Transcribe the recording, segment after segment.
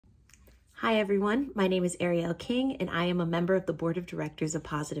Hi everyone, my name is Arielle King and I am a member of the Board of Directors of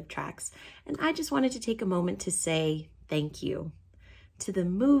Positive Tracks. And I just wanted to take a moment to say thank you. To the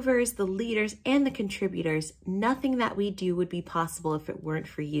movers, the leaders, and the contributors, nothing that we do would be possible if it weren't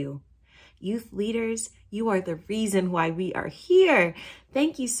for you. Youth leaders, you are the reason why we are here.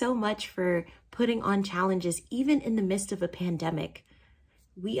 Thank you so much for putting on challenges even in the midst of a pandemic.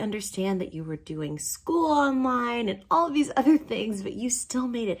 We understand that you were doing school online and all of these other things, but you still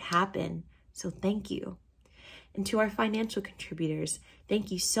made it happen. So thank you. And to our financial contributors,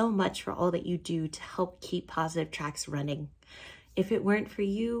 thank you so much for all that you do to help keep Positive Tracks running. If it weren't for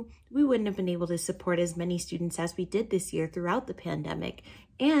you, we wouldn't have been able to support as many students as we did this year throughout the pandemic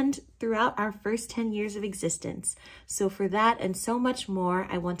and throughout our first 10 years of existence. So for that and so much more,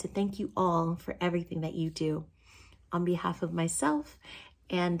 I want to thank you all for everything that you do. On behalf of myself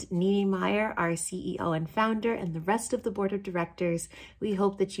and Nini Meyer, our CEO and founder, and the rest of the board of directors, we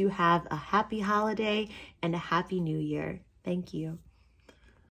hope that you have a happy holiday and a happy new year. Thank you.